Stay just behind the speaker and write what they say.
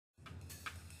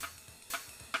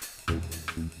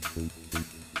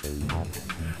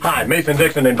Hi, Mason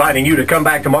Dixon inviting you to come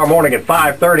back tomorrow morning at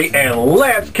 5:30 and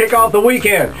let's kick off the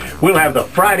weekend. We'll have the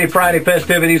Friday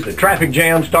festivities. The traffic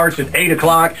jam starts at 8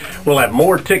 o'clock. We'll have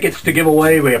more tickets to give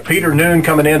away. We have Peter Noon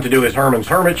coming in to do his Herman's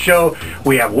Hermit show.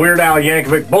 We have Weird Al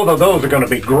Yankovic. Both of those are going to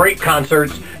be great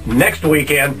concerts next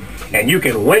weekend. And you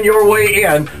can win your way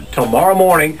in tomorrow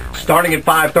morning starting at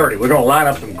 5:30. We're going to line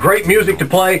up some great music to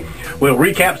play. We'll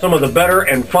recap some of the better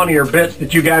and funnier bits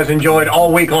that you guys enjoyed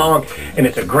all week long, and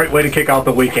it's a great way to kick off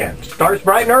the weekend. Starts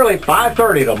bright and early,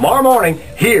 5:30 tomorrow morning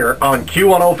here on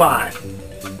Q105.